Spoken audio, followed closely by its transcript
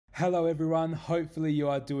Hello everyone, hopefully you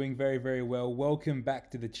are doing very, very well. Welcome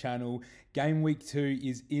back to the channel. Game week 2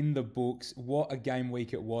 is in the books. What a game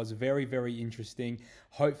week it was. Very, very interesting.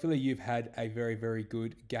 Hopefully you've had a very, very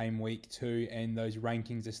good game week 2 and those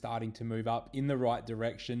rankings are starting to move up in the right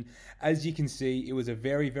direction. As you can see, it was a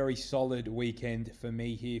very, very solid weekend for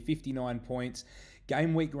me here. 59 points.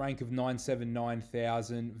 Game week rank of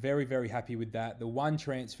 979,000. Very, very happy with that. The one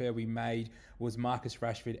transfer we made was Marcus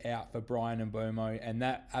Rashford out for Brian and Bomo, and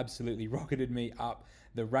that absolutely rocketed me up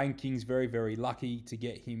the rankings. Very, very lucky to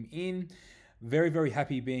get him in. Very, very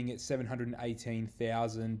happy being at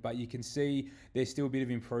 718,000, but you can see there's still a bit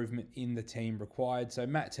of improvement in the team required. So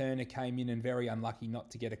Matt Turner came in and very unlucky not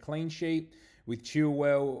to get a clean sheet. With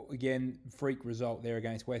Chilwell, again, freak result there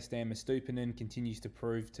against West Ham. Estupinan continues to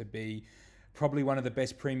prove to be probably one of the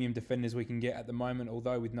best premium defenders we can get at the moment,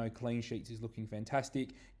 although with no clean sheets is looking fantastic.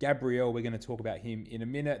 Gabriel, we're going to talk about him in a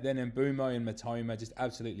minute. Then Mbumo and Matoma, just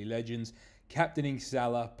absolutely legends. Captaining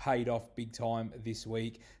Salah paid off big time this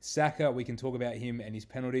week. Saka, we can talk about him and his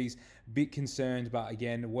penalties. Bit concerned, but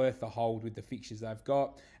again, worth the hold with the fixtures they've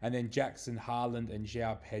got. And then Jackson, Haaland and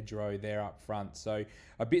João Pedro there up front. So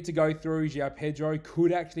a bit to go through. João Pedro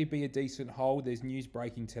could actually be a decent hold. There's news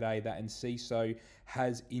breaking today that Enciso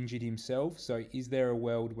has injured himself. So is there a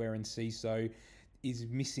world where Enciso is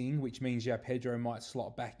missing, which means João Pedro might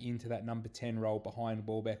slot back into that number 10 role behind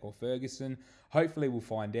Welbeck or Ferguson? Hopefully we'll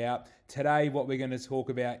find out. Today, what we're going to talk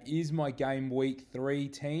about is my game week 3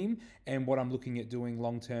 team and what I'm looking at doing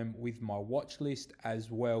long-term with my watch list as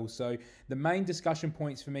well. So the main discussion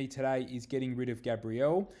points for me today is getting rid of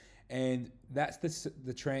Gabriel, and that's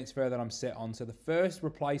the transfer that I'm set on. So the first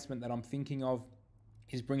replacement that I'm thinking of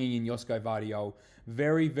is bringing in Josko Vardiol.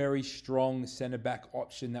 Very, very strong centre-back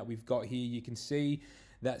option that we've got here. You can see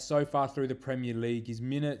that so far through the Premier League, his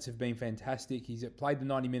minutes have been fantastic. He's played the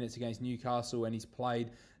 90 minutes against Newcastle and he's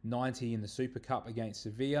played 90 in the Super Cup against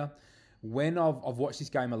Sevilla. When I've watched this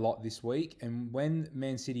game a lot this week, and when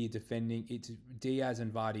Man City are defending, it's Diaz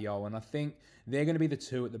and Vardiol, and I think they're going to be the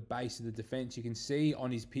two at the base of the defence. You can see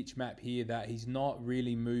on his pitch map here that he's not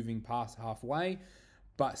really moving past halfway.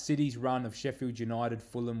 But City's run of Sheffield United,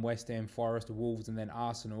 Fulham, West Ham, Forest, Wolves, and then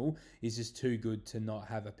Arsenal is just too good to not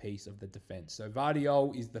have a piece of the defence. So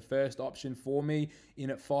Vardiol is the first option for me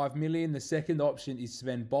in at 5 million. The second option is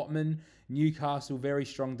Sven Botman. Newcastle, very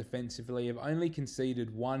strong defensively, have only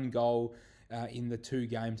conceded 1 goal in the 2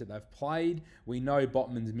 games that they've played. We know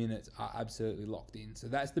Botman's minutes are absolutely locked in. So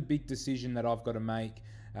that's the big decision that I've got to make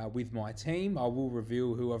with my team. I will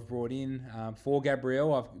reveal who I've brought in for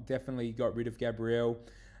Gabriel. I've definitely got rid of Gabriel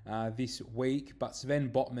this week, but Sven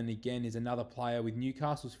Botman again is another player with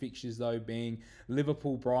Newcastle's fixtures though being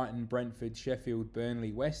Liverpool, Brighton, Brentford, Sheffield,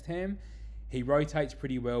 Burnley, West Ham. He rotates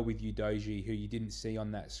pretty well with Udogie, who you didn't see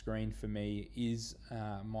on that screen for me, is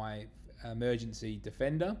my emergency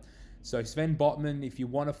defender. So Sven Botman, if you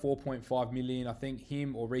want a 4.5 million, I think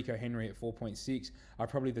him or Rico Henry at 4.6 are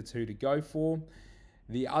probably the two to go for.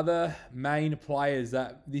 The other main players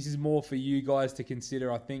that this is more for you guys to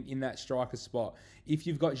consider, I think, in that striker spot. If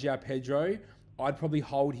you've got João Pedro, I'd probably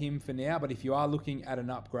hold him for now. But if you are looking at an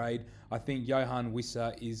upgrade, I think Yohan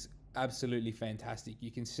Wissa is absolutely fantastic. You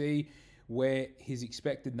can see where his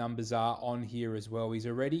expected numbers are on here as well. He's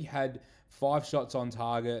already had 5 shots on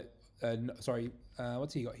target.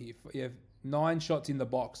 What's he got here? You have 9 shots in the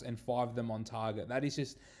box and 5 of them on target. That is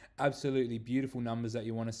just absolutely beautiful numbers that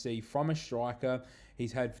you want to see from a striker.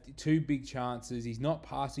 He's had 2 big chances. He's not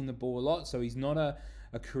passing the ball a lot, so he's not a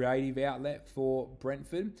creative outlet for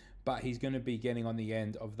Brentford, but he's going to be getting on the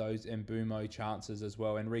end of those Mbumo chances as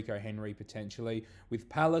well, and Rico Henry potentially. With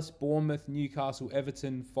Palace, Bournemouth, Newcastle,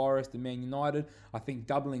 Everton, Forest and Man United, I think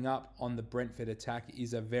doubling up on the Brentford attack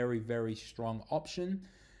is a very, very strong option.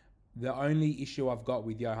 The only issue I've got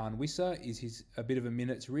with Yohan Wissa is a bit of a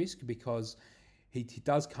minutes risk, because he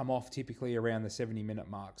does come off typically around the 70-minute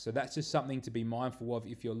mark. So that's just something to be mindful of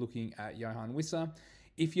if you're looking at Yohan Wissa.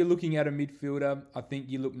 If you're looking at a midfielder, I think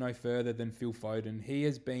you look no further than Phil Foden. He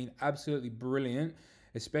has been absolutely brilliant,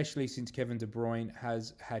 especially since Kevin De Bruyne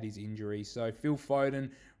has had his injury. So Phil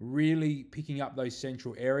Foden really picking up those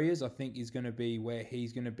central areas, I think, is going to be where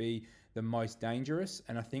he's going to be the most dangerous.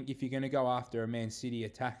 And I think if you're going to go after a Man City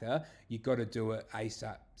attacker, you've got to do it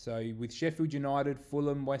ASAP. So with Sheffield United,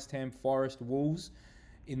 Fulham, West Ham, Forest, Wolves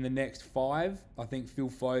in the next 5, I think Phil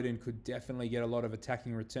Foden could definitely get a lot of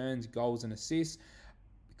attacking returns, goals and assists.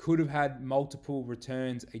 Could have had multiple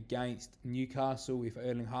returns against Newcastle if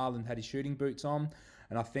Erling Haaland had his shooting boots on.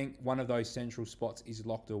 And I think one of those central spots is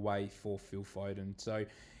locked away for Phil Foden. So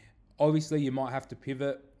obviously you might have to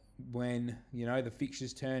pivot when, the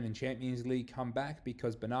fixtures turn and Champions League come back,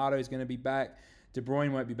 because Bernardo is going to be back. De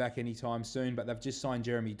Bruyne won't be back anytime soon, but they've just signed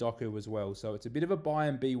Jeremy Doku as well. So it's a bit of a buy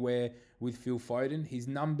and beware with Phil Foden. His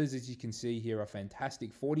numbers, as you can see here, are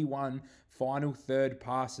fantastic. 41 final third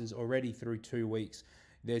passes already through 2 weeks.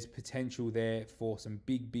 There's potential there for some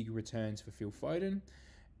big returns for Phil Foden.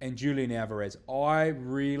 And Julian Alvarez. I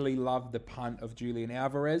really love the punt of Julian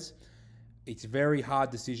Alvarez. It's a very hard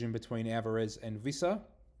decision between Alvarez and Wissa.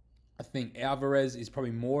 I think Alvarez is probably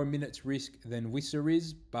more a minutes risk than Wissa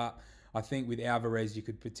is, but I think with Alvarez you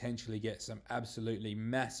could potentially get some absolutely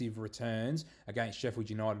massive returns against Sheffield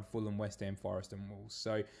United, Fulham, West Ham, Forest and Wolves.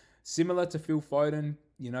 So similar to Phil Foden,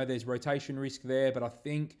 there's rotation risk there, but I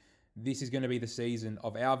think this is going to be the season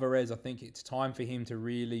of Alvarez. I think it's time for him to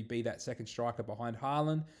really be that second striker behind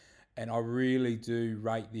Haaland. And I really do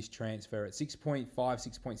rate this transfer at 6.5,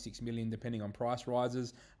 6.6 million, depending on price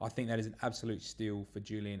rises. I think that is an absolute steal for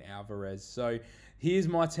Julian Alvarez. So here's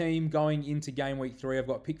my team going into game week 3. I've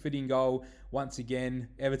got Pickford in goal. Once again,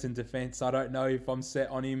 Everton defence. I don't know if I'm set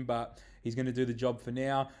on him, but he's going to do the job for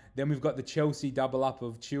now. Then we've got the Chelsea double up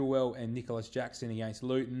of Chilwell and Nicholas Jackson against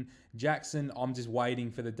Luton. Jackson, I'm just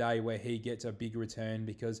waiting for the day where he gets a big return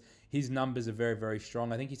because his numbers are very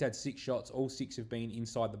strong. I think he's had 6 shots. All 6 have been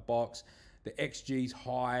inside the box. The XG's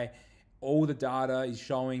high. All the data is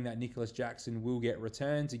showing that Nicholas Jackson will get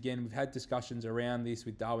returns. Again, we've had discussions around this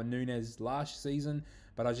with Darwin Núñez last season,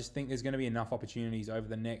 but I just think there's going to be enough opportunities over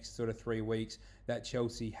the next sort of 3 weeks that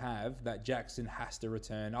Chelsea have that Jackson has to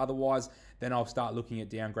return. Otherwise, then I'll start looking at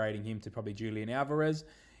downgrading him to probably Julian Alvarez.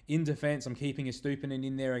 In defence, I'm keeping Estupiñán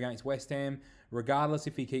in there against West Ham. Regardless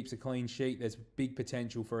if he keeps a clean sheet, there's big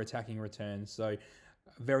potential for attacking returns. So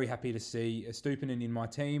very happy to see Estupiñán in my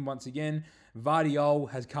team once again. Vardiol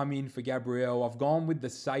has come in for Gabriel. I've gone with the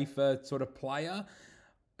safer sort of player.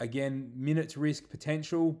 Again, minutes risk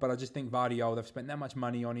potential, but I just think Vardiol, they've spent that much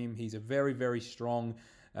money on him. He's a very strong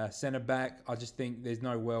centre-back. I just think there's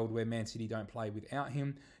no world where Man City don't play without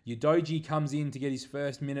him. Udogie comes in to get his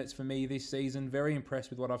first minutes for me this season. Very impressed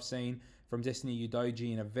with what I've seen from Destiny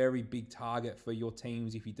Udogie and a very big target for your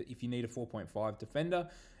teams if you need a 4.5 defender.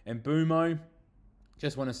 And Bumo,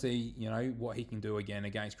 just want to see, what he can do again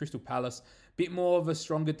against Crystal Palace. Bit more of a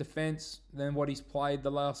stronger defence than what he's played the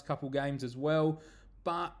last couple games as well.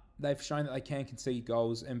 But they've shown that they can concede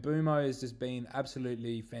goals. And Bumo has just been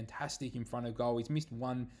absolutely fantastic in front of goal. He's missed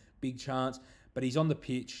one big chance, but he's on the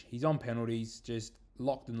pitch. He's on penalties, just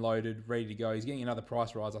locked and loaded, ready to go. He's getting another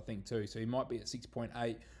price rise, I think, too. So he might be at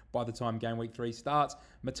 6.8 by the time game week 3 starts.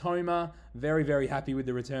 Matoma, very happy with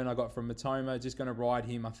the return I got from Matoma. Just going to ride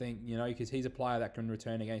him, I think, because he's a player that can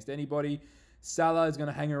return against anybody. Salah is going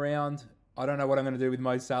to hang around. I don't know what I'm going to do with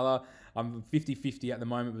Mo Salah. I'm 50-50 at the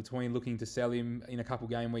moment between looking to sell him in a couple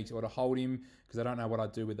game weeks or to hold him because I don't know what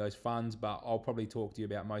I'd do with those funds, but I'll probably talk to you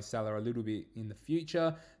about Mo Salah a little bit in the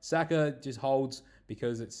future. Saka just holds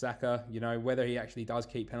because it's Saka. Whether he actually does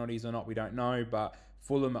keep penalties or not, we don't know, but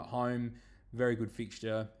Fulham at home, very good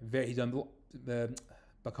fixture.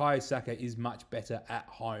 Bukayo Saka is much better at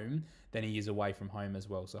home than he is away from home as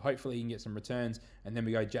well. So hopefully he can get some returns. And then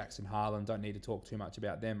we go Jackson, Haaland. Don't need to talk too much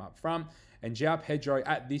about them up front. And João Pedro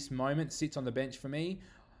at this moment sits on the bench for me.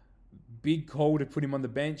 Big call to put him on the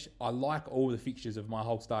bench. I like all the fixtures of my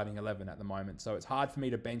whole starting 11 at the moment. So it's hard for me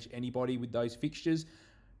to bench anybody with those fixtures.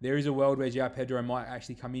 There is a world where João Pedro might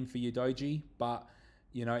actually come in for Udogie, but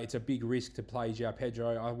it's a big risk to play João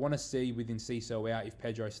Pedro. I want to see with Enciso out if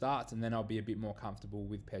Pedro starts, and then I'll be a bit more comfortable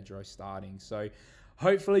with Pedro starting. So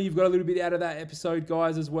hopefully you've got a little bit out of that episode,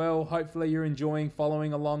 guys, as well. Hopefully you're enjoying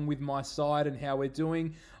following along with my side and how we're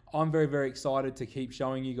doing. I'm very excited to keep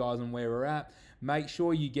showing you guys on where we're at. Make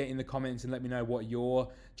sure you get in the comments and let me know what your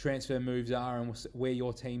transfer moves are and where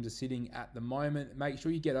your teams are sitting at the moment. Make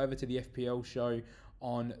sure you get over to the FPL show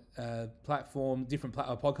on different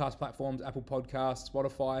podcast platforms, Apple Podcasts,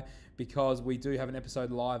 Spotify, because we do have an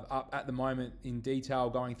episode live up at the moment in detail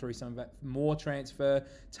going through some of that more transfer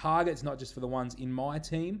targets, not just for the ones in my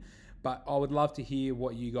team, but I would love to hear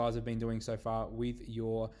what you guys have been doing so far with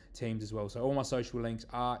your teams as well. So all my social links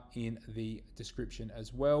are in the description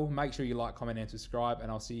as well. Make sure you like, comment, and subscribe, and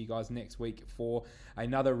I'll see you guys next week for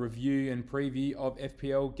another review and preview of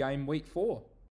FPL Game Week 4.